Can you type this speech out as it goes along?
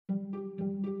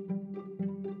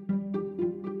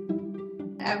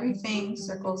Everything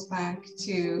circles back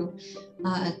to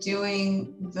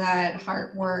doing that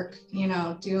hard work,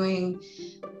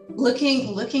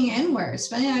 looking inward.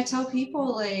 Spending, I tell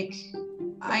people, like,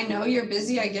 I know you're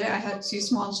busy. I get it. I have 2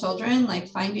 small children. Like,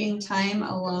 finding time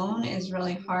alone is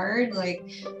really hard.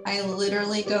 Like, I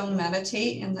literally go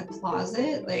meditate in the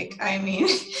closet. Like, I mean,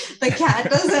 the cat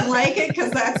doesn't like it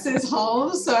because that's his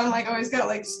home. So I'm like always got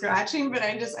like scratching, but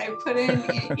I put in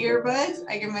earbuds.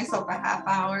 I give myself a half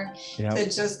hour to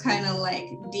just kind of like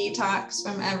detox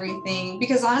from everything.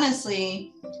 Because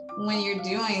honestly, when you're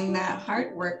doing that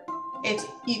hard work,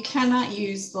 you cannot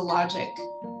use the logic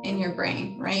in your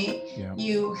brain, right? Yeah.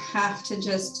 You have to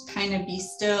just kind of be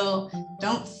still.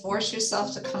 Don't force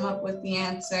yourself to come up with the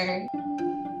answer.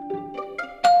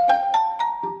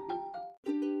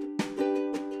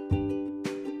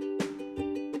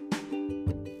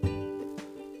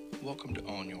 Welcome to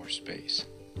Own Your Space.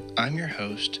 I'm your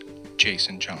host,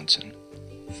 Jason Johnson.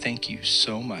 Thank you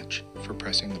so much for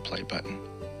pressing the play button.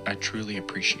 I truly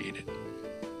appreciate it.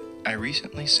 I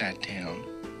recently sat down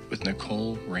with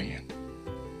Nicole Rand,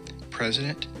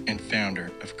 president and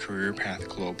founder of Career Path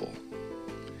Global.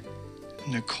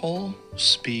 Nicole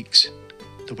speaks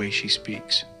the way she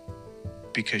speaks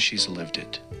because she's lived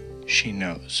it. She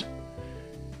knows.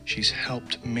 She's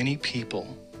helped many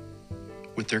people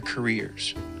with their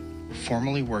careers,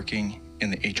 formerly working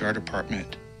in the HR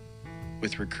department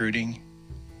with recruiting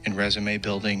and resume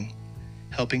building,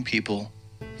 helping people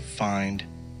find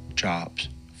jobs,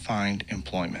 find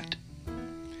employment.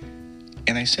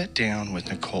 And I sat down with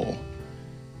Nicole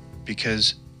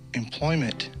because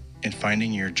employment and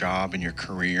finding your job and your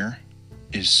career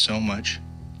is so much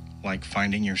like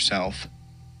finding yourself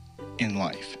in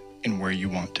life and where you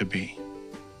want to be.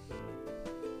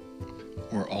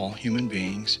 We're all human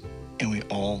beings and we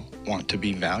all want to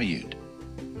be valued.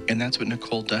 And that's what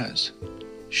Nicole does.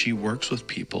 She works with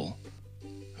people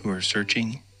who are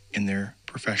searching in their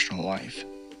professional life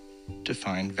to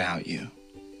find value.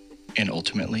 And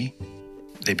ultimately,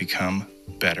 they become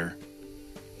better,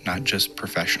 not just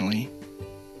professionally,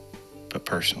 but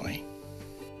personally.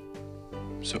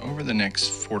 So over the next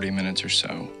 40 minutes or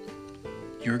so,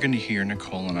 you're going to hear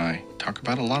Nicole and I talk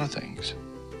about a lot of things.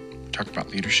 Talk about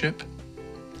leadership,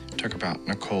 talk about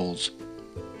Nicole's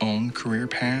own career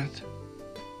path,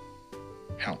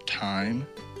 how time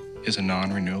is a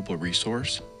non-renewable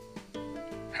resource,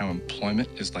 how employment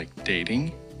is like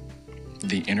dating,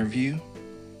 the interview,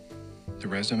 the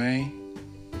resume,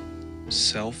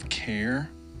 self-care,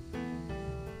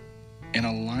 and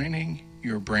aligning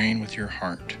your brain with your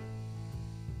heart.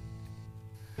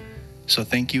 So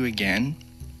thank you again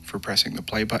for pressing the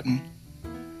play button.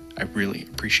 I really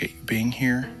appreciate you being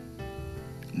here.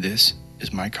 This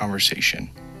is my conversation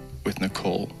with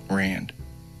Nicole Rand.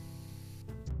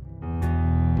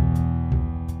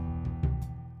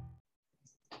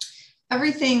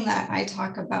 Everything that I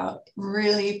talk about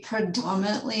really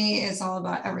predominantly is all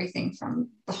about everything from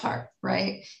the heart,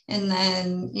 right? And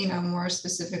then, more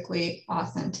specifically,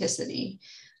 authenticity.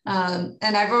 And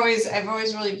I've always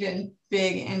really been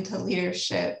big into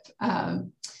leadership.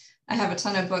 I have a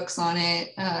ton of books on it.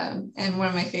 And one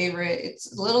of my favorite,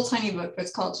 it's a little tiny book, but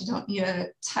it's called You Don't Need a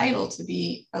Title to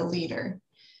Be a Leader.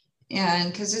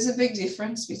 And because there's a big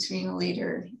difference between a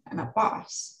leader and a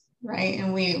boss. Right.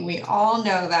 And we all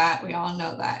know that.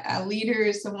 A leader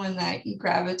is someone that you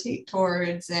gravitate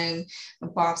towards, and a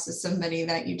boss is somebody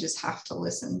that you just have to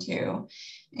listen to.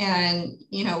 And,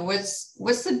 what's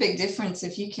the big difference?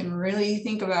 If you can really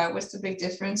think about what's the big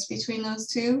difference between those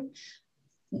two?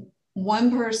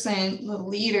 One person, the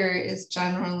leader, is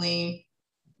generally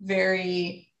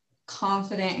very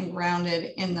confident and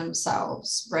grounded in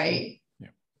themselves, right? Yeah.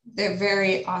 They're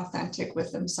very authentic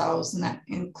with themselves. And that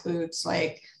includes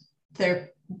like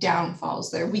their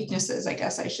downfalls, their weaknesses, I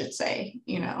guess I should say,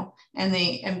 and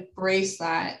they embrace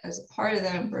that as a part of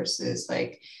them, versus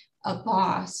like a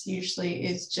boss usually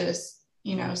is just,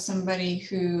 somebody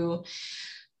who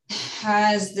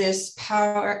has this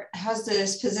power, has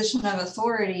this position of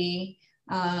authority,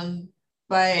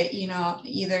 but,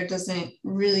 either doesn't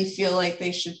really feel like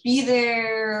they should be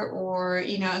there, or,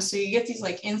 so you get these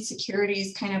like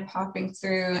insecurities kind of popping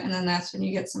through. And then that's when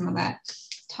you get some of that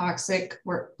toxic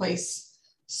workplace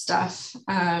stuff.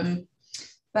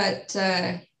 But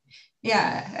I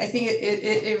think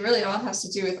it really all has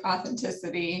to do with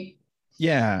authenticity.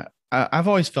 Yeah. I've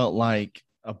always felt like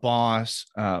a boss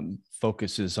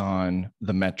focuses on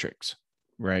the metrics,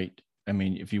 right? I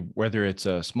mean, whether it's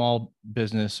a small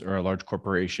business or a large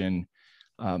corporation,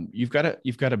 you've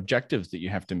got objectives that you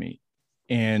have to meet,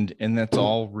 and that's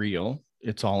all real.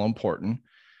 It's all important.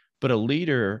 But a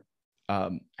leader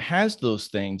has those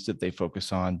things that they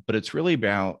focus on, but it's really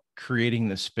about creating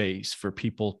the space for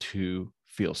people to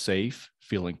feel safe,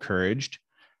 feel encouraged,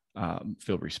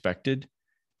 feel respected,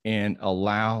 and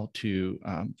allow to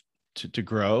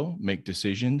grow, make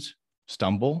decisions,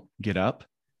 stumble, get up,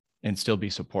 and still be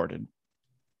supported.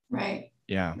 Right.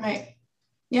 Yeah. Right.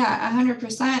 Yeah,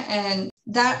 100%. And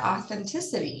that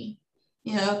authenticity,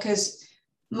 because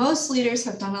most leaders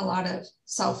have done a lot of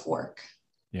self-work.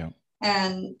 Yeah.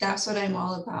 And that's what I'm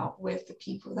all about with the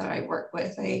people that I work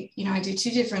with. I do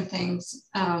two different things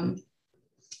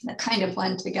that kind of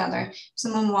blend together.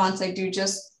 Someone wants, I do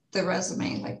just the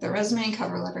resume, like the resume and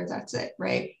cover letter, that's it,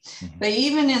 right? Mm-hmm. But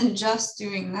even in just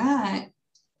doing that,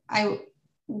 I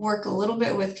work a little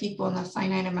bit with people in the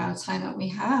finite amount of time that we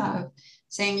have,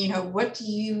 saying, what do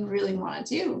you really want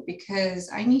to do? Because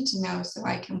I need to know so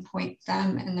I can point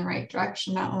them in the right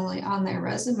direction, not only on their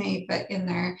resume, but in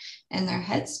their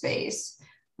headspace.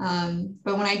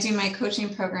 But when I do my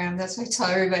coaching program, that's what I tell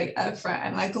everybody up front.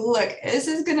 I'm like, look, this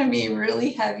is going to be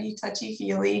really heavy,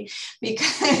 touchy-feely,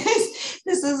 because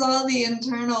this is all the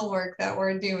internal work that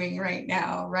we're doing right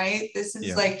now, right? This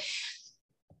is like,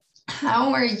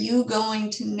 how are you going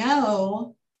to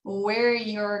know where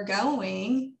you're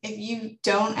going if you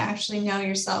don't actually know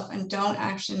yourself and don't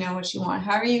actually know what you want?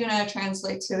 How are you going to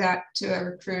translate to a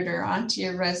recruiter, onto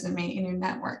your resume and your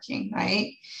networking,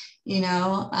 right?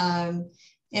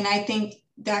 And I think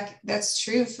that's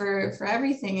true for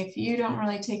everything. If you don't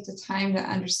really take the time to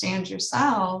understand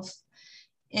yourself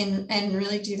and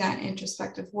really do that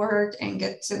introspective work and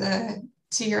get to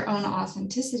your own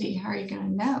authenticity, how are you going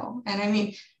to know? And I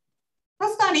mean,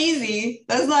 that's not easy.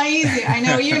 I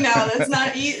know, that's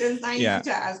not easy. It's not easy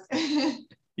to ask.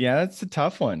 Yeah, that's a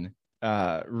tough one.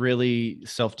 Really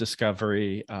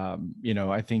self-discovery.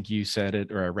 I think you said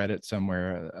it, or I read it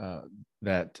somewhere,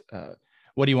 that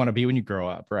what do you want to be when you grow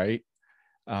up, right?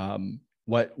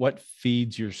 What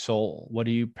feeds your soul? What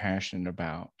are you passionate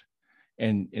about?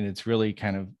 And it's really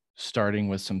kind of starting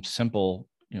with some simple,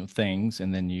 things,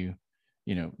 and then you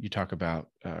talk about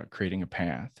creating a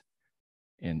path.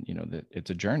 And that it's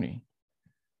a journey.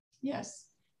 Yes,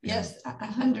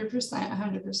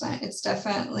 100%. It's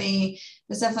definitely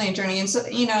a journey. And so,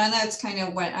 and that's kind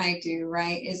of what I do,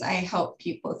 right? Is I help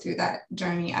people through that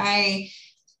journey. I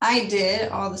did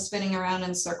all the spinning around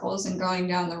in circles and going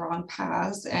down the wrong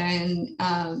paths. And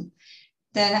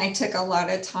then I took a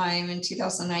lot of time in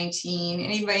 2019.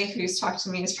 Anybody who's talked to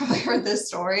me has probably heard this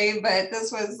story, but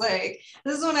this is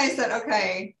when I said,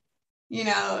 okay,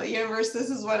 universe, this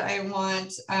is what I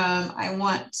want. I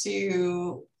want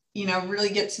to, really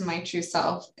get to my true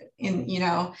self in,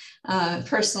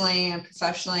 personally and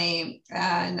professionally.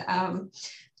 And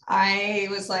I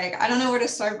was like, I don't know where to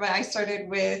start, but I started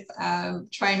with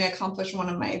trying to accomplish one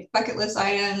of my bucket list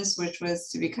items, which was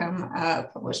to become a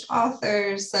published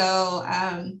author. So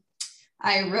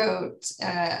I wrote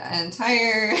an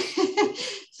entire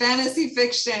fantasy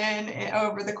fiction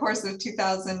over the course of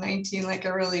 2019. Like, I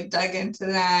really dug into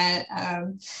that.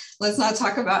 Let's not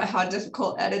talk about how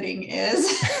difficult editing is.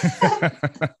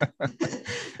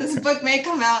 This book may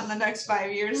come out in the next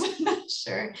 5 years, I'm not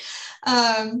sure.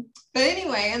 But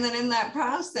anyway, and then in that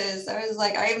process, I was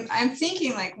like, I'm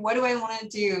thinking, like, what do I want to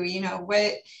do?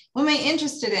 What am I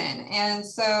interested in? And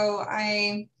so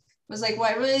I was like,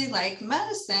 well, I really like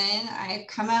medicine. I've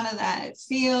come out of that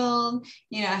field,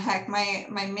 heck, my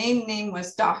maiden name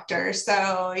was doctor.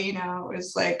 So, it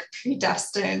was like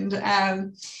predestined.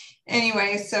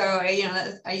 Anyway, so,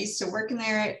 I used to work in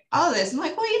there, all this. I'm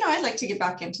like, well, I'd like to get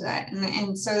back into that.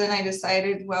 And so then I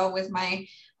decided, well, with my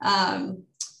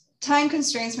time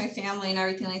constraints, my family and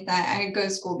everything like that, I go to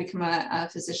school, become a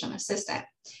physician assistant.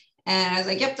 And I was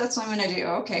like, yep, that's what I'm going to do.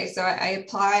 Okay. So I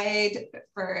applied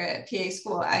for a PA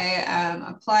school. I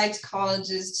applied to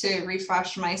colleges to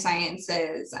refresh my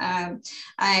sciences.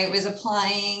 I was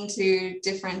applying to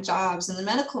different jobs in the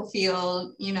medical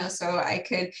field, so I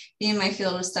could be in my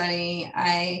field of study.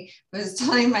 I was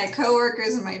telling my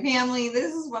coworkers and my family,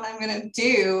 this is what I'm going to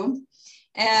do.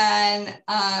 And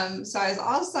so I was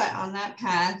all set on that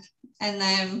path. And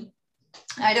then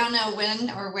I don't know when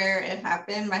or where it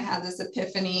happened, but I had this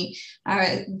epiphany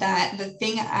that the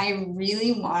thing I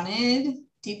really wanted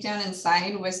deep down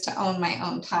inside was to own my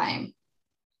own time.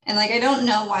 And like, I don't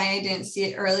know why I didn't see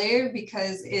it earlier,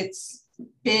 because it's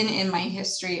been in my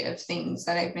history of things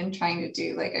that I've been trying to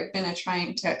do. Like, I've been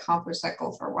trying to accomplish that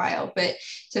goal for a while, but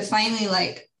to finally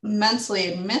like mentally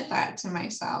admit that to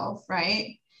myself,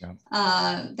 right? Yeah.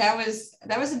 That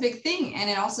was a big thing. And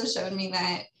it also showed me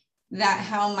that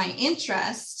how my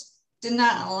interest did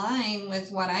not align with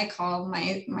what I call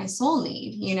my soul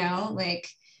need, like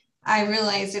I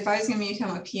realized if I was going to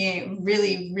become a PA, it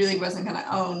really, really wasn't going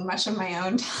to own much of my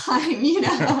own time, you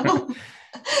know?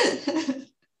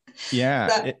 Yeah.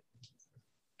 So,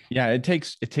 It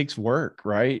takes work,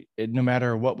 right? No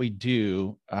matter what we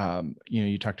do,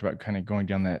 you talked about kind of going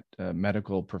down that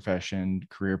medical profession,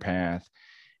 career path,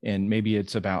 and maybe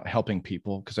it's about helping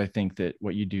people, because I think that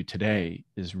what you do today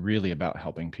is really about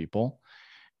helping people.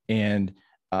 And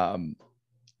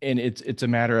it's a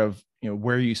matter of,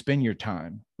 where you spend your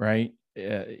time, right?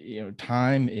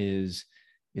 Time is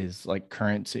like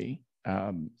currency.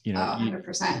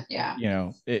 100%.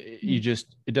 Yeah.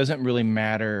 It doesn't really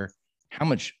matter how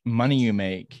much money you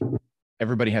make.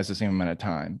 Everybody has the same amount of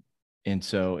time. And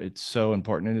so it's so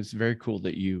important. And it's very cool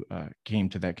that you came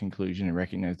to that conclusion and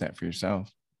recognized that for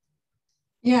yourself.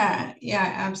 Yeah,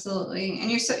 absolutely. And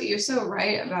you're so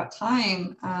right about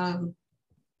time.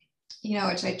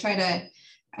 Which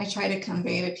I try to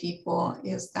convey to people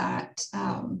is that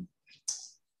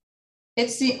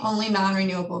it's the only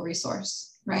non-renewable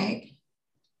resource, right?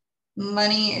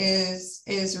 Money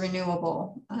is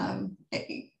renewable.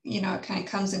 It kind of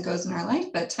comes and goes in our life,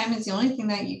 but time is the only thing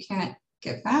that you can't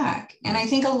get back. And I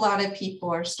think a lot of people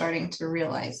are starting to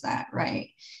realize that, right?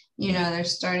 They're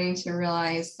starting to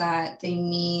realize that they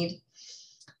need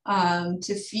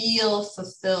to feel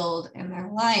fulfilled in their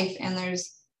life. And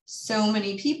there's so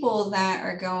many people that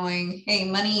are going, hey,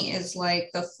 money is like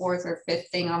the fourth or fifth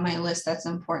thing on my list that's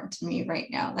important to me right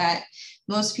now. That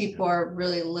most people are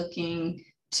really looking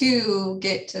to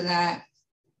get to that,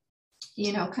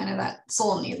 kind of that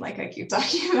soul need, like I keep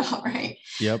talking about, right?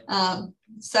 Yep.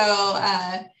 So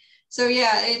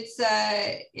yeah,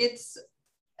 it's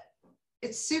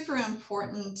super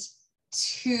important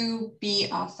to be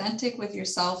authentic with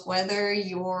yourself, whether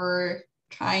you're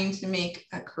trying to make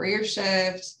a career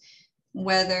shift,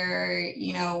 whether,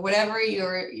 whatever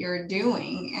you're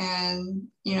doing. And,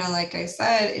 like I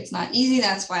said, it's not easy.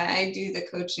 That's why I do the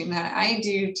coaching that I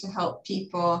do, to help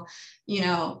people,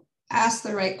 ask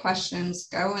the right questions,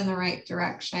 go in the right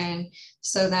direction,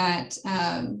 so that,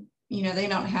 they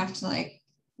don't have to like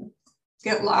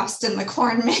get lost in the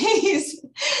corn maze,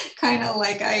 kind of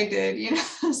like I did,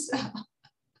 so.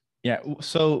 Yeah.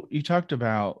 So you talked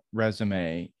about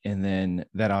resume, and then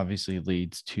that obviously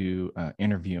leads to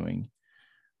interviewing.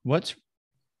 What's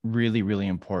really, really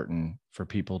important for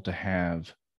people to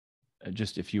have,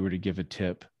 just if you were to give a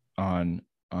tip on,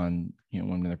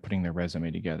 when they're putting their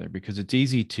resume together? Because it's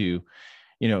easy to,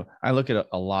 I look at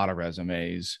a lot of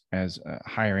resumes as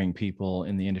hiring people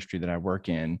in the industry that I work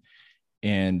in,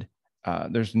 and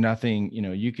there's nothing,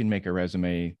 you can make a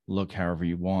resume look however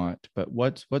you want, but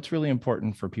what's really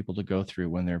important for people to go through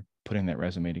when they're putting that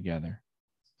resume together?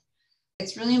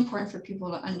 It's really important for people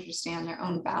to understand their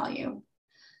own value.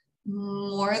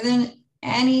 More than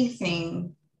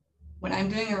anything, when I'm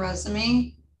doing a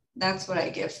resume, that's what I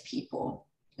give people.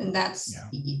 And that's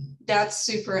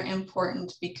super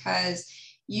important, because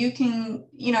you can,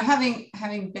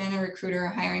 having been a recruiter,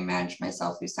 a hiring manager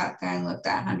myself, who sat there and looked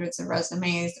at hundreds of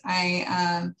resumes,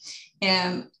 I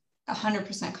am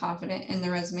 100% confident in the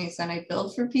resumes that I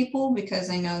build for people, because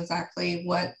I know exactly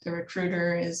what the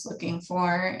recruiter is looking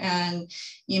for, and,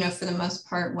 for the most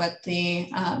part, what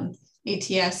the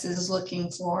ATS is looking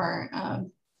for.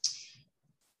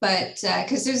 But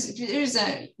because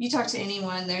you talk to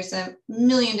anyone, there's a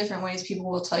million different ways people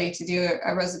will tell you to do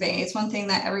a resume. It's one thing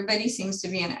that everybody seems to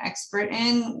be an expert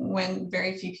in, when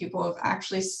very few people have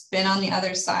actually been on the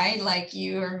other side, like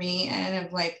you or me, and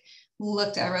have like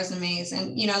looked at resumes.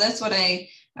 And, that's what I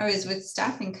was with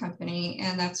staffing company,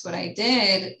 and that's what I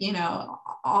did,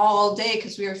 all day,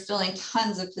 because we were filling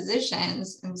tons of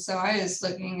positions. And so I was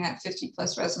looking at 50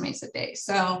 plus resumes a day.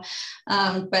 So,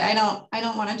 but I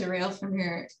don't want to derail from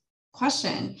your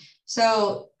question.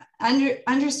 So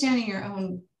understanding your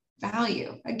own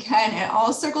value, again, it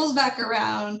all circles back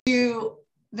around to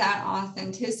that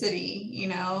authenticity,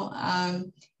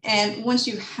 and once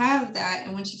you have that,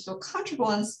 and once you feel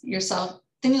comfortable in yourself,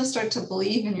 then you'll start to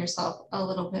believe in yourself a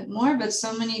little bit more. But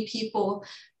so many people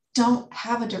don't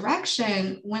have a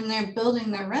direction when they're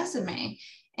building their resume.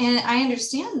 And I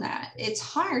understand that it's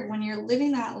hard when you're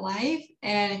living that life,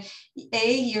 and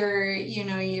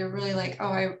you're really like,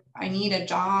 oh, I need a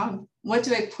job. What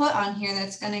do I put on here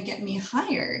that's going to get me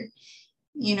hired?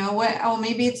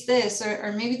 Maybe it's this,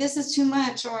 or maybe this is too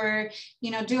much, or,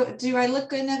 do I look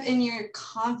good enough? And your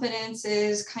confidence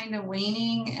is kind of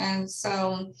waning. And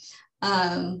so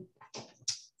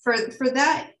for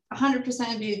that, 100%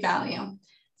 would be value.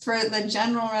 For the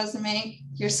general resume,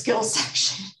 your skills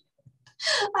section.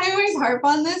 I always harp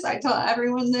on this. I tell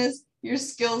everyone this, your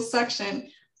skills section,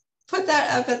 put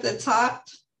that up at the top,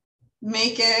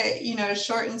 make it,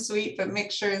 short and sweet, but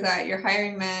make sure that your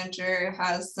hiring manager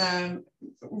has some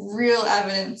real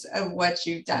evidence of what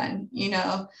you've done.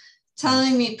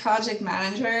 Telling me project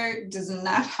manager does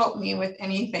not help me with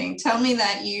anything. Tell me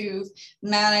that you've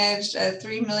managed a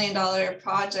 $3 million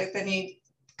project that needs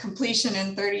completion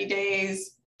in 30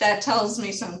 days. That tells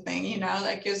me something,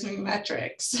 that gives me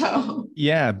metrics. So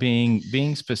yeah,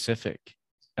 being specific,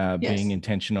 yes. Being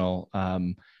intentional.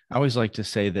 I always like to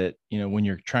say that, when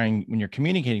you're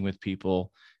communicating with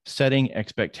people, setting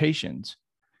expectations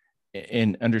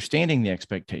and understanding the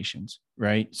expectations,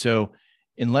 right? So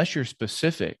unless you're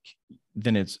specific,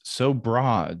 then it's so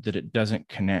broad that it doesn't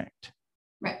connect.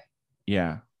 Right.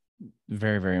 Yeah.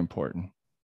 Very, very important.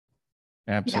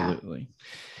 Absolutely. Yeah.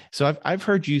 So I've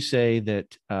heard you say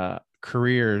that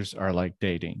careers are like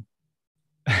dating.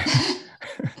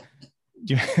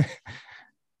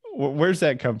 Where's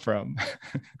that come from?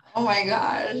 Oh my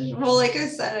gosh. Well, like I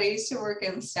said, I used to work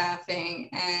in staffing.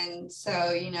 And so,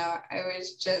 I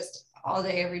was just all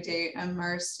day, every day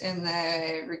immersed in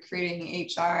the recruiting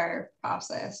HR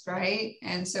process, right?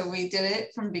 And so we did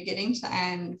it from beginning to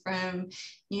end, from,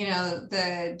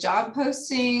 the job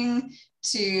posting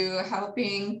to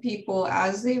helping people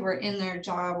as they were in their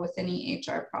job with any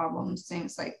HR problems,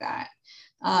 things like that.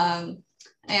 And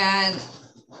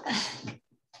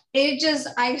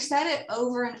I said it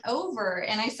over and over,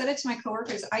 and I said it to my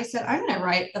coworkers. I said, I'm going to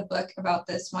write a book about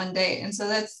this one day. And so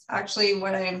that's actually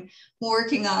what I'm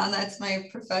working on. That's my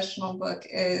professional book,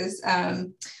 is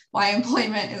Why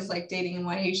Employment is Like Dating and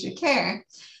Why You Should Care.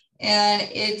 And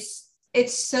it's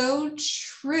so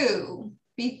true,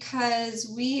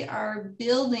 because we are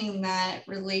building that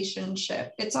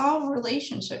relationship. It's all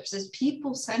relationships. It's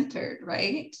people-centered,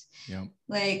 right? Yeah.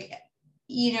 Like,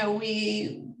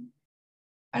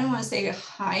 I don't want to say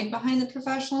hide behind the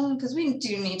professional, because we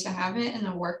do need to have it in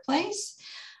the workplace.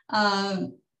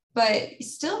 But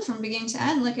still, from beginning to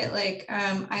end, look at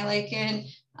I liken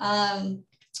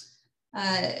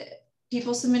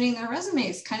people submitting their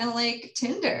resumes, kind of like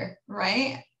Tinder,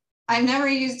 right? I've never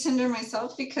used Tinder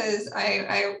myself because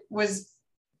I was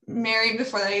married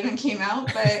before that even came out.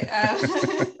 But,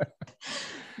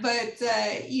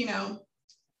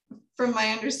 from my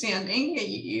understanding,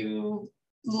 you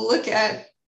look at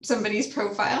somebody's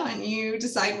profile and you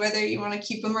decide whether you want to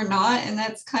keep them or not. And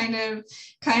that's kind of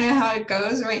how it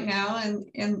goes right now. And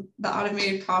in the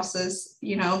automated process,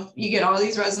 you get all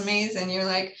these resumes and you're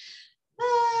like,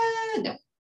 no.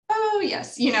 Oh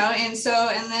yes,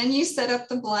 and then you set up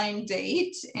the blind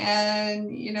date, and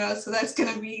so that's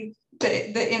going to be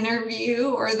the interview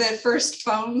or the first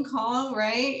phone call,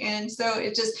 right? And so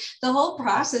the whole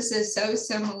process is so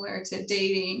similar to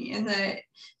dating in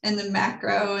the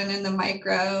macro and in the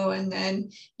micro. And then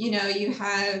you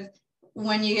have,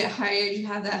 when you get hired, you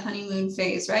have that honeymoon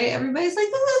phase, right? Everybody's like,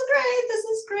 this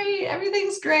is great,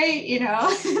 everything's great,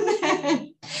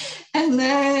 and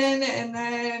then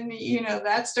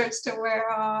that starts to wear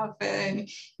off, and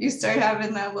you start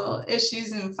having that little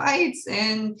issues and fights,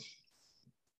 and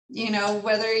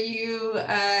whether you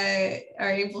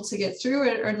are able to get through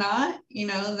it or not,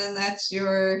 then that's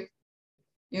your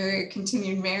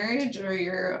continued marriage or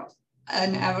your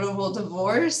inevitable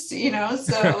divorce,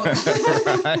 so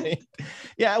right.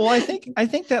 Yeah, well, I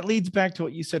think that leads back to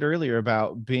what you said earlier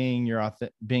about being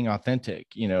authentic,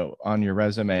 on your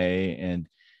resume,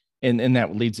 and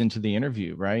that leads into the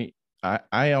interview, right?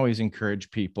 I always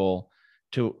encourage people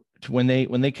to when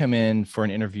they come in for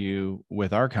an interview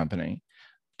with our company,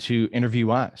 to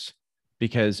interview us,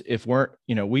 because if we're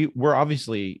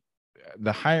obviously,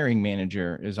 the hiring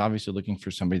manager is obviously looking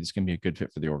for somebody that's going to be a good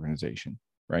fit for the organization,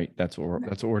 right? That's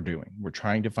what we're doing. We're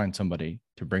trying to find somebody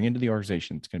to bring into the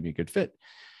organization that's going to be a good fit.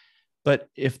 But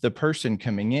if the person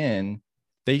coming in,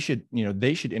 they should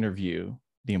interview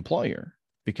the employer,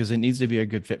 because it needs to be a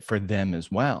good fit for them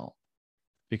as well.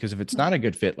 Because if it's not a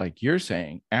good fit, like you're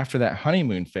saying, after that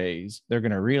honeymoon phase, they're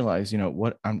going to realize,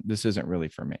 this isn't really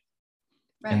for me.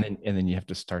 Right. And then you have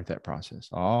to start that process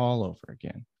all over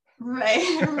again.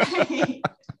 Right.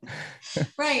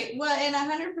 Right. Well, and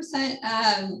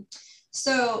 100%.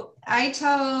 So I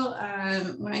tell,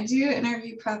 when I do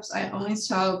interview preps, I always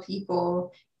tell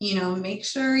people, make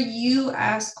sure you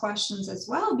ask questions as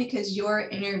well, because you're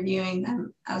interviewing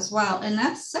them as well. And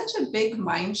that's such a big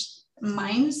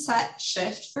mindset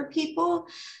shift for people,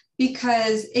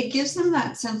 because it gives them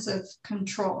that sense of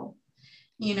control.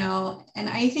 And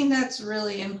I think that's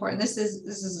really important. This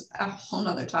is a whole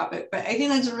nother topic, but I think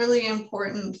that's really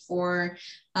important for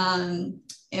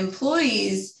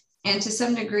employees. And to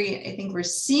some degree, I think we're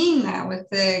seeing that with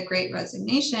the Great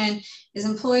Resignation, is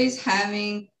employees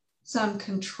having some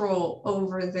control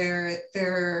over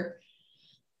their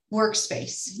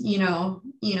workspace,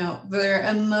 their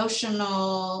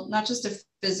emotional, not just a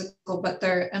physical, but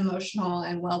their emotional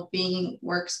and well-being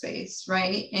workspace,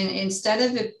 right? And instead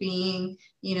of it being,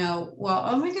 well,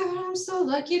 oh my God, I'm so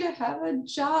lucky to have a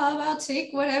job. I'll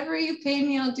take whatever you pay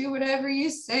me. I'll do whatever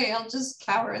you say. I'll just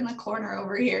cower in the corner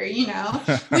over here,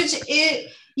 which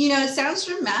it sounds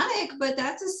dramatic, but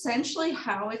that's essentially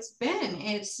how it's been.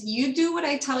 It's you do what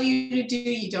I tell you to do.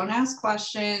 You don't ask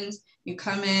questions. You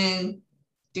come in,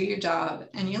 do your job,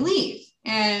 and you leave.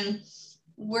 And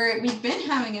we've been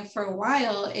having it for a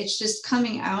while, it's just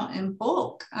coming out in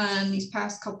bulk these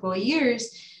past couple of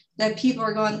years that people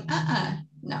are going,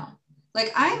 no.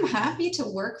 Like, I'm happy to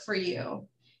work for you,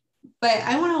 but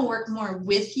I want to work more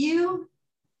with you,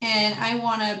 and I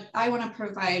want to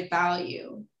provide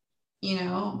value,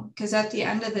 because at the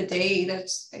end of the day,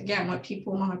 that's again what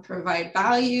people want to provide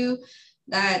value.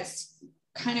 That's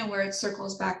kind of where it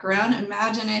circles back around.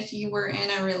 Imagine if you were in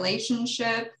a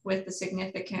relationship with a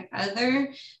significant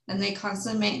other and they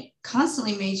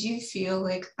constantly made you feel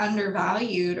like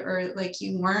undervalued or like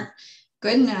you weren't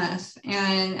good enough.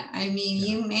 And I mean,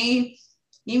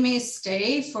 you may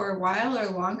stay for a while or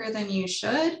longer than you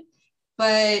should,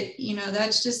 but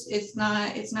that's just, it's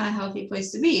not a healthy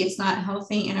place to be. It's not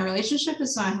healthy in a relationship.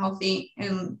 It's not healthy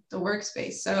in the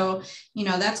workspace. So,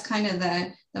 that's kind of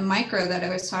the micro that I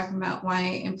was talking about, why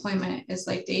employment is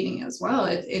like dating as well.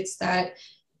 It's that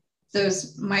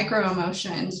those micro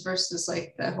emotions versus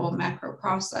like the whole macro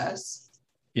process.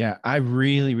 Yeah, I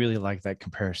really, really like that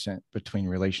comparison between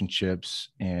relationships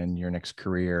and your next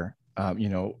career.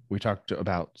 We talked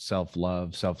about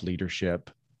self-love, self-leadership,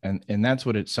 and that's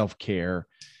what it's, self-care.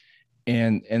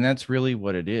 And that's really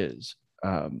what it is.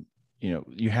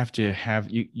 You have to have,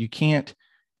 you can't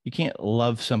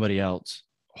love somebody else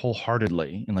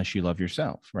wholeheartedly unless you love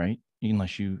yourself, right?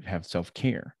 Unless you have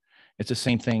self-care. It's the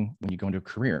same thing when you go into a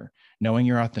career, knowing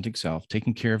your authentic self,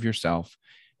 taking care of yourself.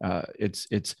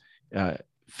 It's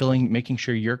making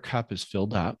sure your cup is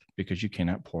filled up, because you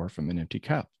cannot pour from an empty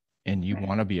cup. And you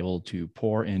want to be able to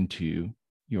pour into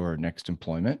your next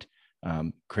employment,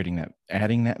 adding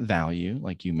that value,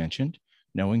 like you mentioned,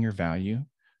 knowing your value,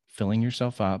 filling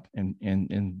yourself up, and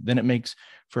then it makes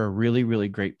for a really, really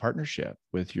great partnership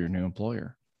with your new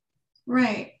employer.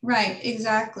 Right.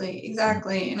 Exactly.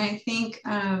 And I think,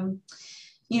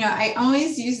 I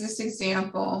always use this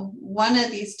example. One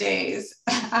of these days,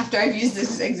 after I've used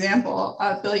this example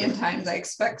a billion times, I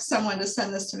expect someone to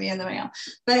send this to me in the mail.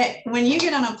 But when you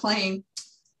get on a plane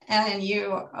and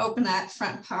you open that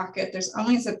front pocket, there's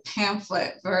always a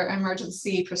pamphlet for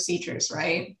emergency procedures,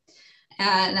 right?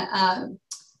 And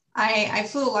I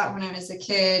flew a lot when I was a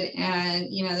kid, and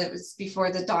that was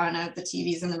before the dawn of the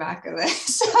TVs in the back of it.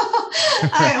 So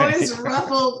I always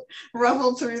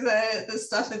ruffled through the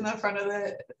stuff in the front of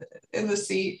the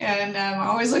seat, and I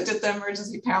always looked at the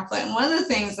emergency pamphlet. And one of the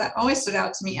things that always stood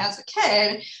out to me as a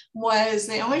kid was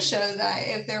they always showed that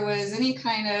if there was any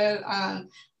kind of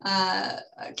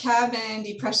cabin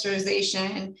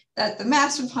depressurization, that the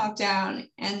mask would pop down,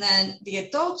 and then the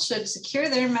adults should secure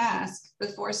their mask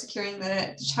before securing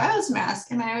the child's mask.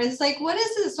 And I was like, what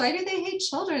is this? Why do they hate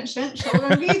children? Shouldn't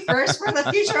children be first for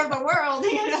the future of the world?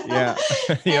 Yeah.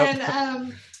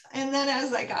 Yep. And then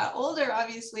as I got older,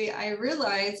 obviously I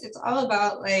realized it's all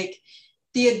about like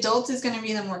the adult is going to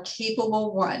be the more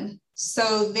capable one.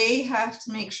 So they have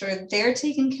to make sure they're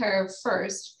taken care of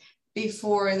first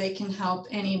before they can help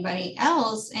anybody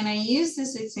else. And I use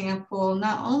this example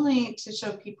not only to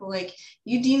show people like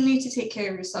you do need to take care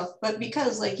of yourself, but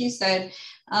because like you said,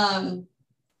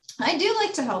 I do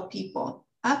like to help people.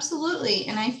 Absolutely.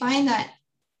 And I find that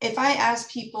if I ask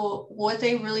people what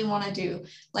they really want to do,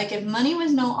 like if money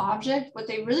was no object, what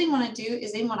they really want to do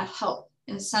is they want to help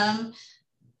in some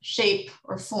shape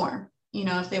or form.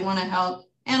 If they want to help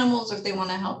animals or if they want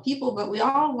to help people, but we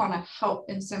all want to help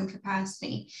in some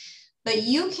capacity. But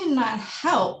you cannot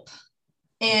help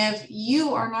if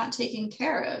you are not taken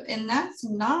care of. And that's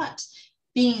not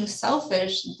being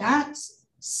selfish. That's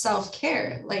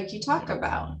self-care, like you talk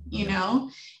about,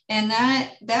 and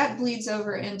that bleeds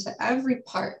over into every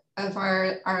part of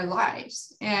our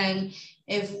lives. And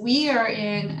if we are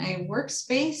in a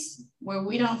workspace where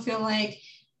we don't feel like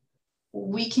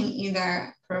we can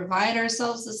either provide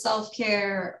ourselves the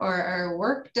self-care or our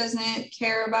work doesn't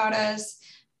care about us,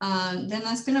 then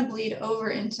that's going to bleed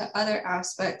over into other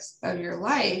aspects of your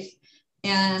life.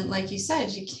 And like you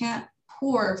said, you can't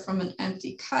pour from an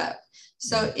empty cup.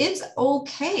 So it's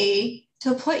okay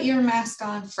to put your mask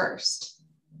on first.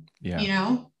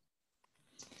 Yeah.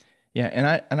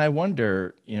 Yeah. And I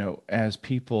wonder, as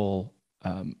people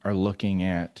are looking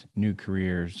at new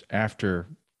careers after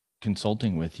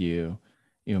consulting with you,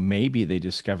 maybe they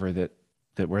discover that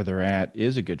where they're at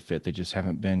is a good fit. They just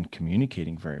haven't been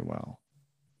communicating very well,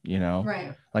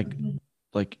 Right. like, Mhm.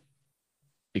 like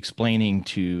explaining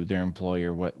to their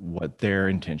employer what their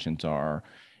intentions are.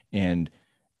 And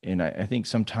I think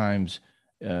sometimes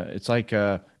it's like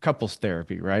a couples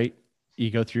therapy, right? You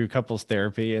go through couples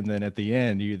therapy, and then at the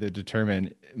end you either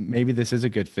determine maybe this is a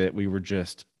good fit, we were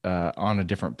just on a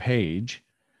different page,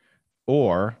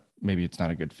 or maybe it's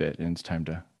not a good fit and it's time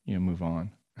to move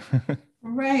on.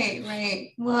 Right,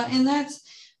 right. Well, and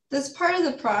that's part of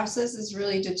the process, is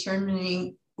really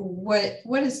determining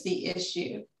what is the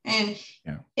issue. And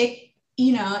Yeah.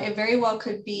 it very well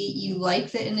could be you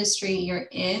like the industry you're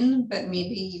in, but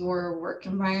maybe your work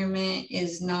environment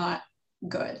is not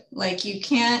good. Like, you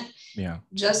can't Yeah.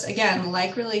 just, again,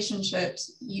 like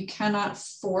relationships, you cannot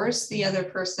force the other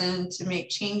person to make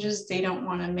changes they don't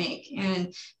want to make.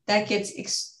 And that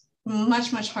gets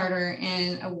much, much harder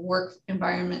in a work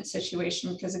environment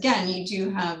situation, because again, you do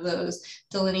have those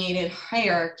delineated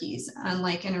hierarchies,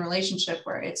 unlike in a relationship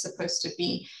where it's supposed to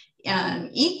be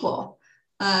equal.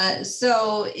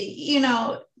 So,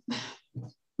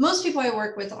 most people I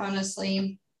work with,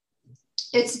 honestly,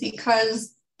 it's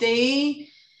because they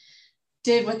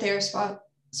did what they were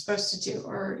supposed to do,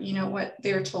 or what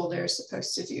they were told they were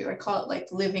supposed to do. I call it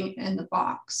like living in the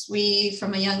box. We,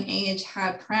 from a young age,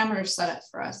 had parameters set up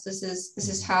for us. This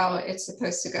is how it's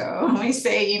supposed to go. And we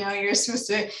say, you're supposed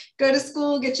to go to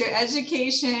school, get your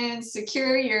education,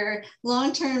 secure your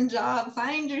long-term job,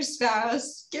 find your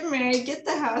spouse, get married, get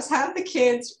the house, have the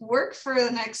kids, work for the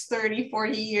next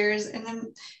 30-40 years, and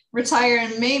then retire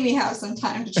and maybe have some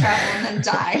time to travel and then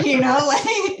die.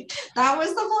 Like, that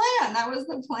was the plan. That was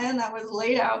the plan that was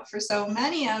laid out for so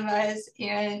many of us.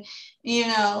 And,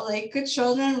 like good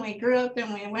children, we grew up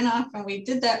and we went off and we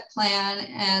did that plan.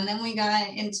 And then we got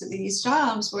into these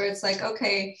jobs where it's like,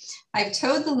 okay, I've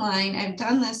towed the line. I've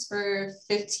done this for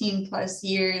 15 plus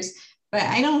years, but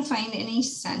I don't find any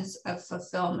sense of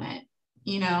fulfillment,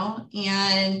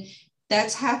 and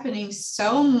that's happening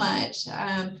so much,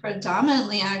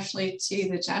 predominantly actually to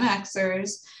the Gen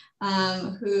Xers,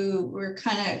 who were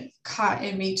kind of caught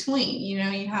in between.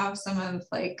 You have some of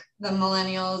like the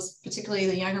millennials, particularly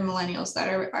the younger millennials, that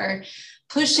are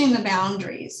pushing the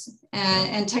boundaries,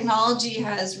 and technology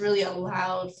has really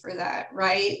allowed for that,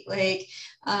 right? Like,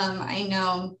 I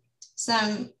know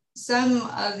some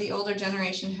of the older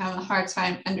generation have a hard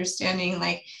time understanding,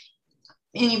 like,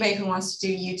 anybody who wants to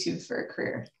do YouTube for a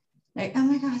career. Like, oh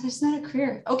my God, that's not a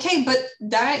career. Okay, but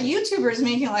that YouTuber is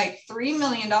making like $3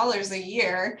 million a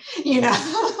year,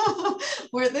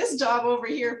 where this job over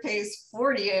here pays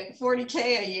 40K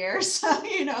a year. So,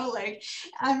 like,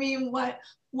 I mean, what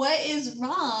is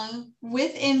wrong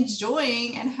with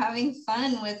enjoying and having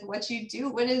fun with what you do?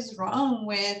 What is wrong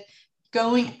with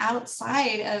going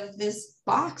outside of this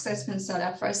box that's been set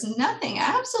up for us? Nothing,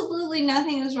 absolutely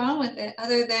nothing is wrong with it,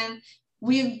 other than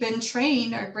we've been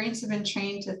trained, our brains have been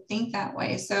trained to think that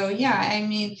way. So yeah, I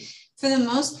mean, for the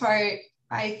most part,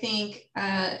 I think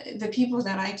the people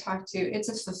that I talk to, it's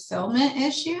a fulfillment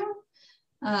issue.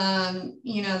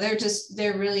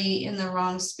 They're really in the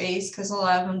wrong space, because a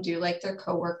lot of them do like their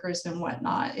coworkers and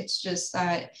whatnot. It's just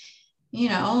that,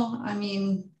 I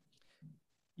mean,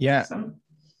 yeah.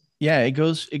 Yeah, it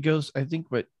goes. I think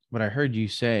what I heard you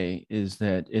say is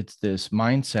that it's this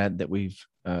mindset that we've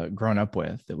grown up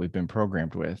with, that we've been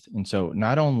programmed with. And so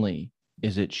not only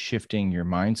is it shifting your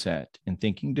mindset and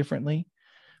thinking differently,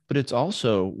 but it's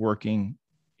also working,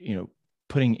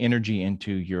 putting energy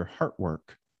into your heart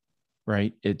work,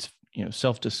 right? It's,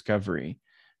 self-discovery,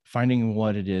 finding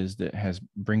what it is that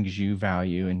brings you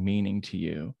value and meaning to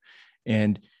you.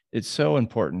 And it's so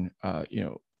important.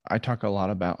 I talk a lot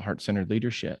about heart-centered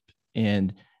leadership,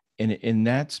 and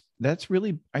that's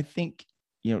really, I think,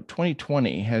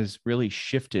 2020 has really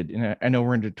shifted, and I know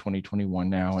we're into 2021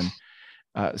 now, and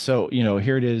so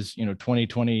here it is,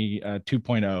 2020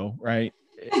 2.0, right?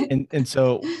 And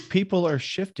so people are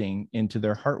shifting into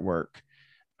their heart work,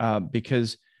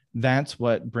 because that's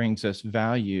what brings us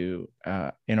value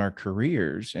in our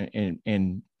careers,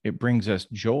 and it brings us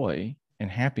joy and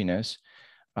happiness,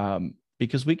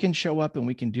 because we can show up and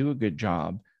we can do a good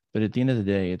job. But at the end of the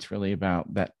day, it's really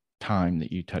about that time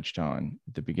that you touched on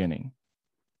at the beginning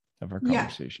of our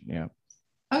conversation. Yeah.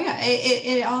 Oh yeah.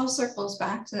 It all circles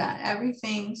back to that.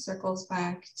 Everything circles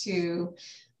back to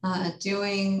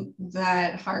doing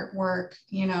that hard work,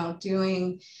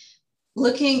 looking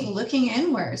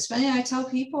inwards. But I tell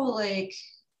people, like,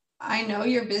 I know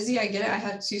you're busy. I get it. I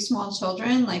have 2 small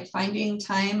children. Like finding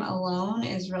time alone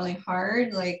is really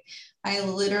hard. Like I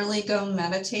literally go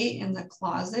meditate in the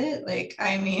closet. Like,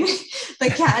 I mean, the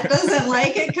cat doesn't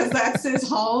like it because that's his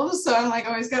home. So I'm like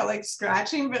always got like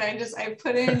scratching, but I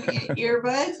put in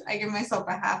earbuds. I give myself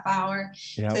a half hour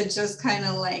to just kind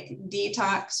of like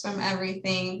detox from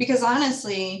everything. Because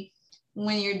honestly,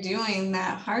 when you're doing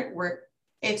that heart work,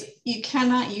 you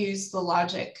cannot use the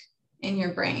logic in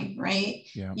your brain, right?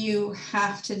 Yeah. You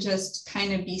have to just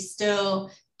kind of be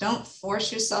still. Don't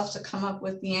force yourself to come up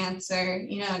with the answer.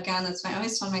 Again, that's why I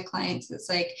always tell my clients, it's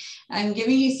like, I'm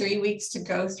giving you 3 weeks to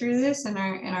go through this in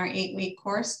our 8-week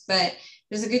course, but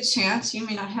there's a good chance you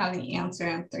may not have the answer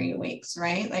in 3 weeks,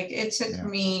 right? Like it took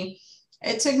me,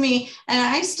 and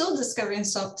I still discovering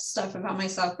stuff about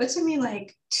myself, but it took me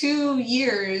like 2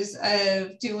 years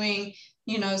of doing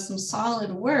some solid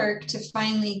work to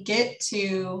finally get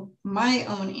to my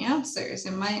own answers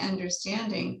and my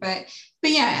understanding. But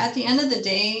yeah, at the end of the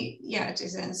day, yeah,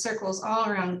 Jason, it circles all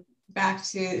around back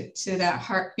to that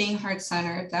heart, being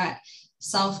heart-centered, that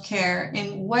self-care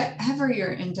in whatever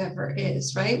your endeavor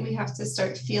is, right? We have to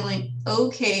start feeling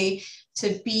okay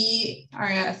to be our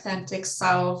authentic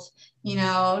self,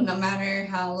 no matter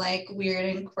how like weird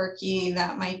and quirky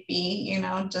that might be,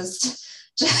 just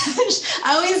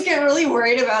I always get really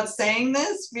worried about saying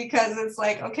this because it's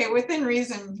like, okay, within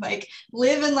reason, like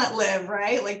live and let live,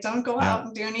 right? Like don't go out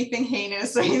and do anything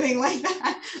heinous or anything like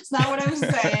that. It's not what I'm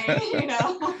saying,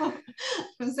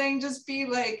 I'm saying just be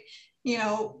like,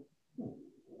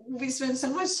 we spend so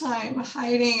much time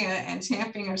hiding and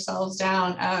tamping ourselves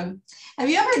down. Do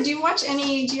you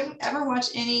ever watch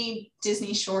any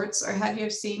Disney shorts, or have you ever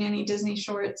seen any Disney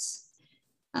shorts?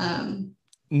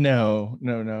 No,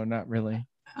 not really.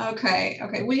 Okay.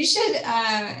 Well, you should,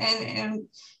 and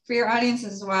for your audience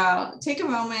as well, take a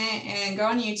moment and go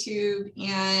on YouTube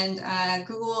and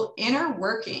Google Inner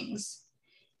Workings.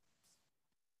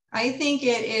 I think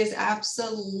it is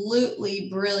absolutely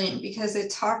brilliant because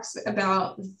it talks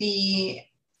about the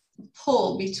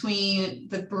pull between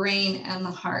the brain and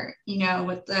the heart,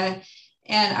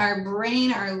 and our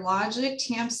brain, our logic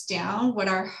tamps down what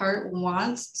our heart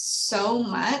wants so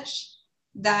much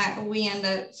that we end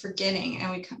up forgetting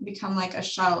and we become like a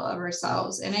shell of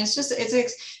ourselves. And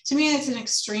to me, it's an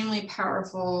extremely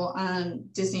powerful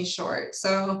Disney short.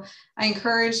 So I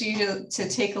encourage you to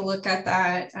take a look at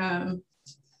that.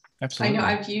 Absolutely. I know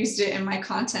I've used it in my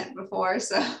content before,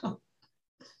 so.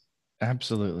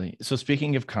 Absolutely. So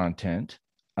speaking of content,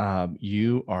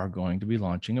 you are going to be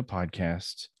launching a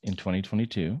podcast in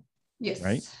 2022. Yes.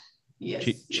 Right? Yes.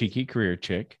 Cheeky Career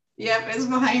Chick. Yep, it's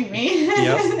behind me.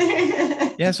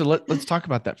 Yep. Yeah, so let's talk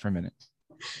about that for a minute.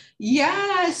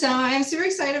 Yeah, so I'm super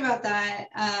excited about that.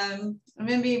 I'm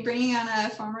going to be bringing on a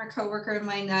former coworker of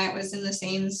mine that was in the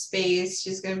same space.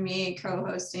 She's going to be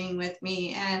co-hosting with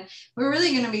me, and we're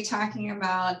really going to be talking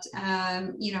about,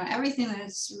 everything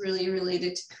that's really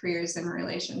related to careers and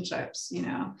relationships.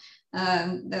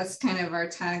 That's kind of our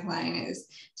tagline, is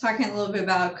talking a little bit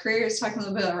about careers, talking a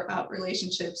little bit about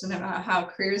relationships, and about how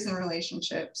careers and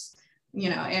relationships,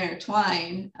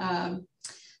 intertwine.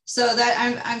 So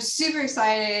that I'm super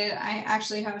excited. I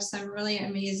actually have some really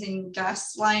amazing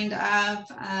guests lined up.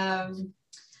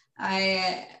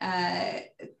 I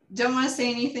don't want to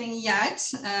say anything yet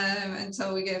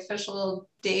until we get official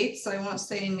dates, so I won't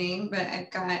say a name, but I've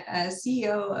got a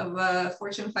CEO of a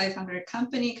Fortune 500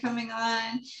 company coming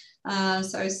on.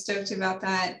 So I was stoked about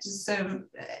that. Just some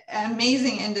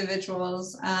amazing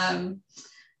individuals.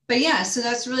 But yeah, so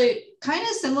that's really kind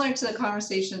of similar to the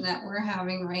conversation that we're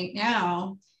having right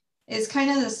now. Is kind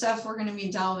of the stuff we're going to be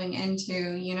delving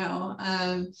into,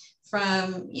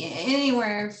 from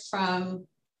anywhere from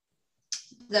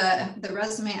the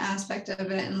resume aspect of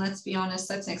it. And let's be honest,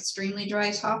 that's an extremely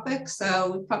dry topic.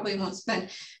 So we probably won't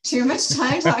spend too much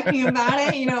time talking about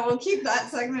it. We'll keep that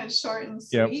segment short and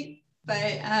sweet.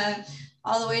 Yep. But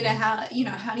all the way to how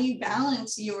do you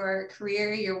balance your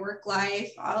career, your work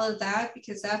life, all of that,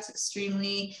 because that's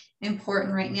extremely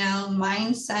important right now.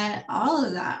 Mindset, all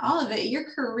of it. Your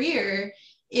career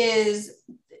is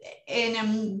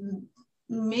an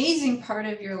amazing part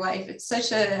of your life. It's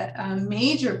such a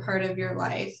major part of your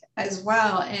life as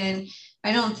well. And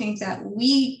I don't think that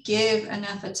we give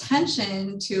enough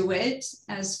attention to it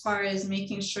as far as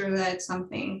making sure that it's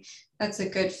something that's a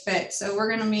good fit. So we're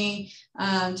going to be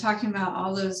talking about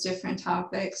all those different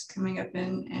topics coming up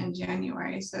in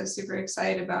January. So super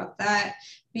excited about that.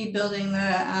 Be building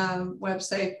the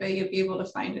website, but you'll be able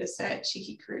to find us at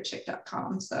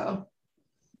cheekycareerchick.com. So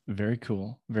very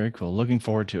cool. Very cool. Looking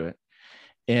forward to it.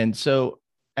 And so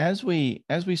as we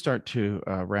start to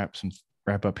wrap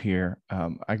wrap up here,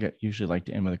 usually like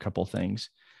to end with a couple of things.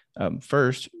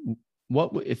 First,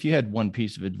 if you had one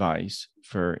piece of advice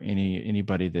for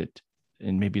anybody that,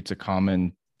 and maybe it's a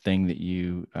common thing that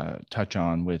you touch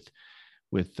on with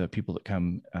the people that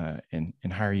come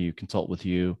and hire you, consult with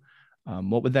you,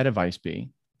 what would that advice be?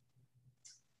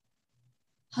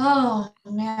 Oh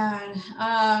man,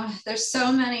 there's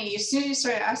so many. As soon as you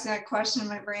started asking that question,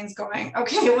 my brain's going,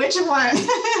 okay, which one?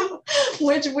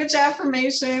 which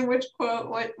affirmation, which quote,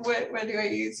 what do I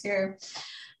use here?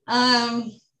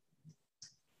 God,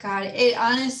 it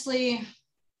honestly,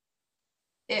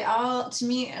 it all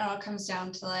comes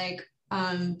down to like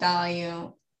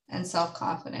value and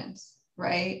self-confidence,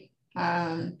 right?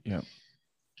 Yeah.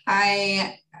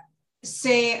 I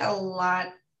say a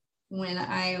lot when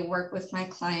I work with my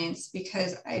clients,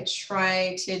 because I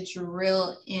try to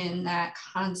drill in that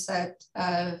concept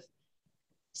of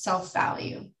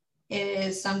self-value. It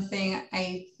is something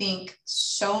I think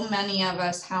so many of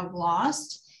us have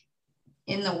lost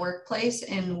in the workplace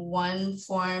in one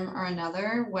form or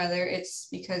another, whether it's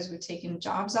because we've taken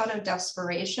jobs out of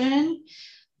desperation,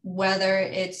 whether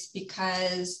it's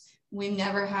because we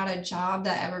never had a job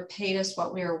that ever paid us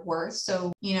what we were worth.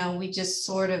 So, we just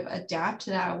sort of adapt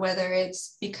to that, whether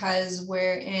it's because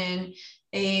we're in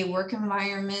a work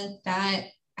environment that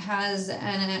has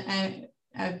an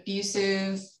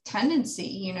abusive tendency,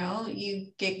 you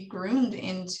get groomed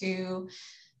into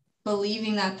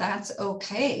believing that that's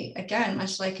okay. Again,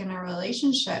 much like in a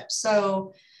relationship.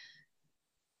 So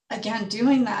again,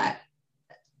 doing that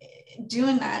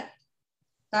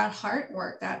heart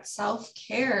work, that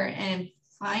self-care and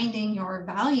finding your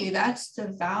value, that's the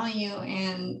value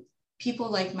in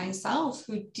people like myself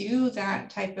who do that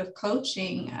type of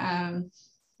coaching. And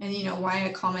why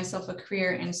I call myself a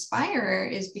career inspirer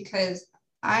is because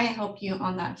I help you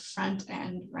on that front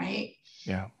end, right?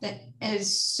 Yeah. That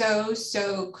is so,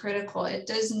 so critical. It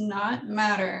does not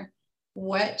matter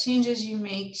what changes you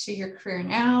make to your career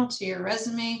now, to your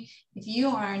resume. If you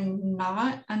are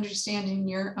not understanding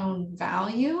your own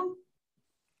value,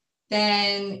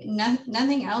 then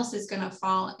nothing else is going to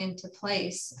fall into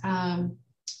place. And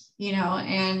I'll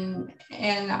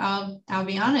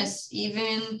be honest,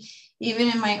 even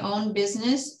in my own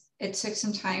business, it took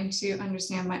some time to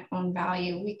understand my own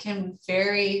value. We can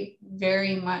very,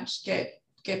 very much get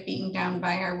beaten down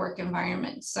by our work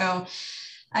environment. So,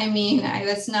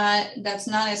 that's not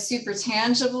as super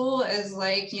tangible as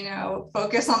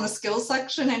focus on the skills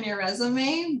section in your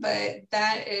resume, but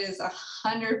that is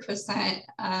 100%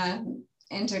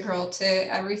 integral to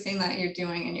everything that you're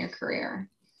doing in your career.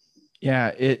 Yeah,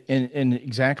 and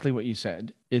exactly what you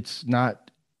said. It's the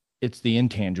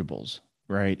intangibles,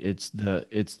 right? It's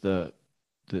the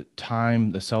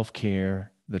time, the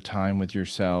self-care, the time with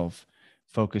yourself,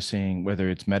 focusing, whether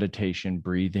it's meditation,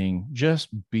 breathing, just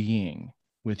being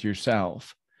with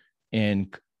yourself.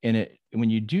 And when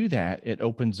you do that, it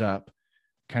opens up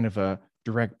kind of a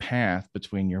direct path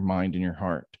between your mind and your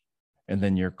heart. And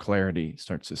then your clarity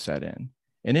starts to set in.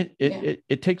 And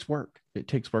it takes work. It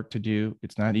takes work to do.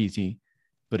 It's not easy,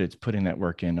 but it's putting that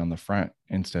work in on the front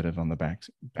instead of on the back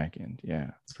end. Yeah,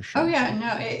 for sure. Oh yeah,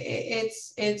 no,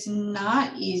 it's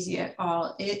not easy at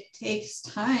all. It takes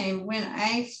time. When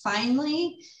I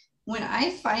finally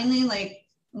like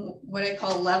what I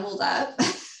call leveled up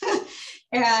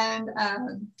and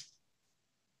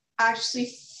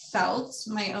actually felt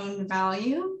my own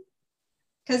value,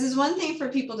 because it's one thing for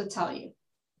people to tell you,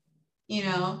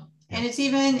 and it's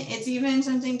even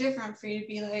something different for you to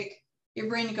be like, your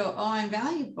brain to go, oh, I'm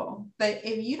valuable. But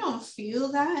if you don't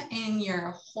feel that in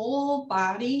your whole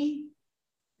body,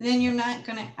 then you're not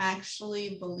going to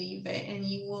actually believe it. And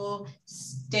you will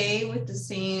stay with the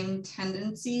same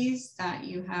tendencies that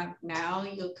you have now.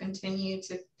 You'll continue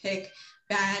to pick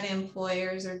bad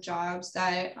employers or jobs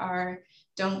that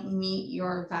don't meet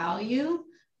your value.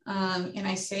 And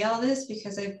I say all this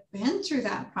because I've been through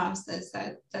that process.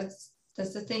 That's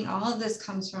the thing. All of this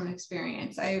comes from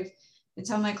experience. I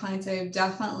tell my clients I've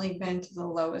definitely been to the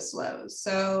lowest lows.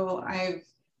 So I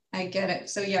get it.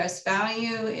 So yes,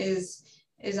 value is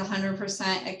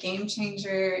 100% a game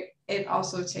changer. It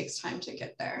also takes time to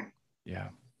get there. Yeah.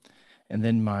 And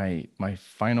then my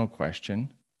final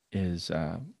question is,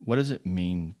 what does it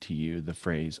mean to you, the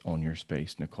phrase own your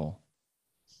space, Nicole?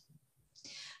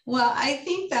 Well, I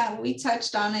think that we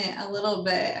touched on it a little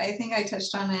bit. I think I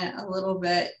touched on it a little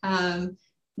bit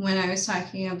when I was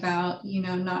talking about,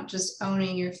 not just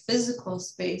owning your physical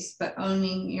space, but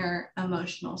owning your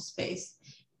emotional space.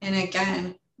 And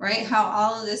again, right, how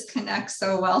all of this connects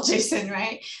so well, Jason,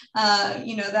 right?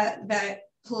 That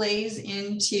plays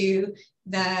into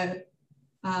the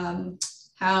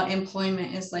how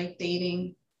employment is like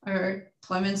dating or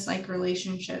employment's like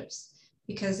relationships,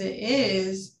 because it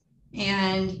is.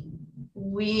 And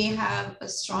we have a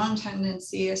strong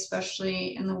tendency,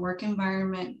 especially in the work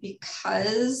environment,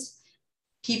 because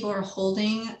people are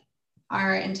holding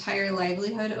our entire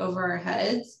livelihood over our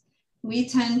heads, we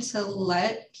tend to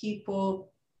let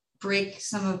people break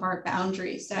some of our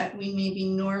boundaries that we maybe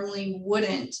normally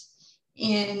wouldn't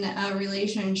in a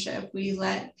relationship. We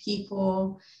let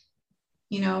people,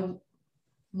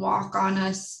 walk on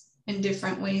us in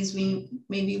different ways we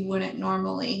maybe wouldn't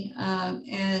normally.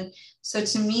 And so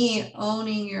to me,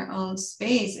 owning your own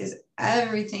space is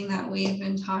everything that we've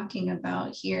been talking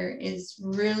about here, is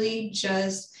really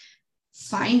just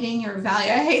finding your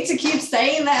value. I hate to keep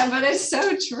saying that, but it's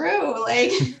so true.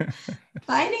 Like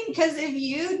finding, because if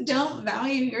you don't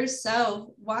value yourself,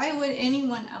 why would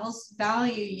anyone else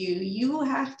value you? You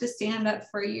have to stand up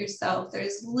for yourself.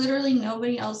 There's literally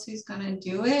nobody else who's going to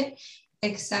do it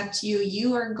except you.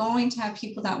 You are going to have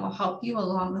people that will help you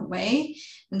along the way.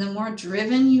 And the more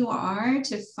driven you are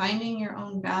to finding your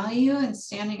own value and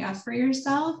standing up for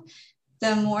yourself,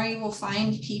 the more you will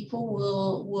find people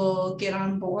will get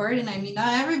on board. And I mean,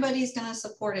 not everybody's going to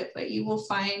support it, but you will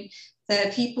find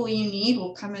that people you need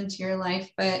will come into your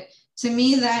life. But to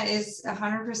me, that is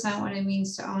 100% what it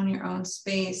means to own your own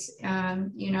space.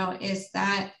 Is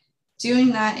that doing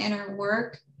that inner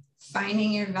work,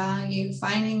 finding your value,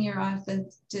 finding your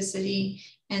authenticity,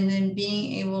 and then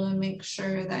being able to make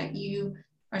sure that you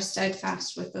are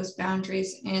steadfast with those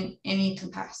boundaries in any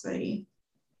capacity.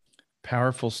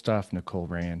 Powerful stuff, Nicole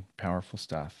Rand. Powerful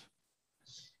stuff.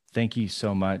 Thank you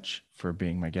so much for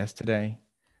being my guest today.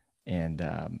 And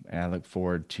I look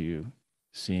forward to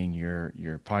seeing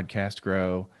your podcast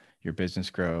grow, your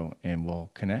business grow, and we'll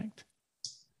connect.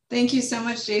 Thank you so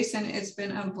much, Jason. It's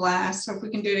been a blast. Hope we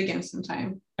can do it again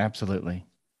sometime. Absolutely.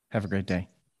 Have a great day.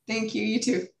 Thank you. You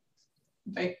too.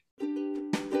 Bye.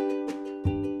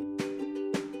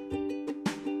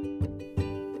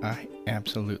 I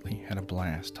absolutely had a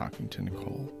blast talking to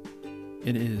Nicole.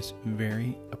 It is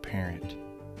very apparent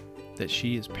that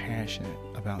she is passionate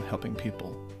about helping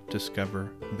people discover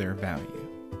their value.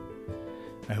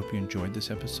 I hope you enjoyed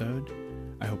this episode.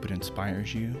 I hope it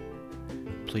inspires you.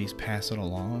 Please pass it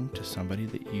along to somebody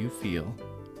that you feel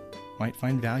might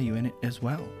find value in it as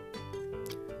well.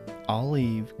 I'll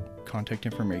leave contact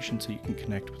information so you can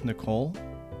connect with Nicole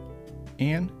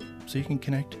and so you can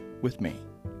connect with me.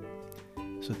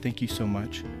 So thank you so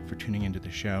much for tuning into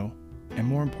the show. And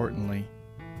more importantly,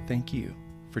 thank you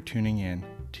for tuning in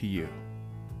to you.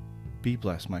 Be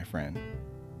blessed, my friend.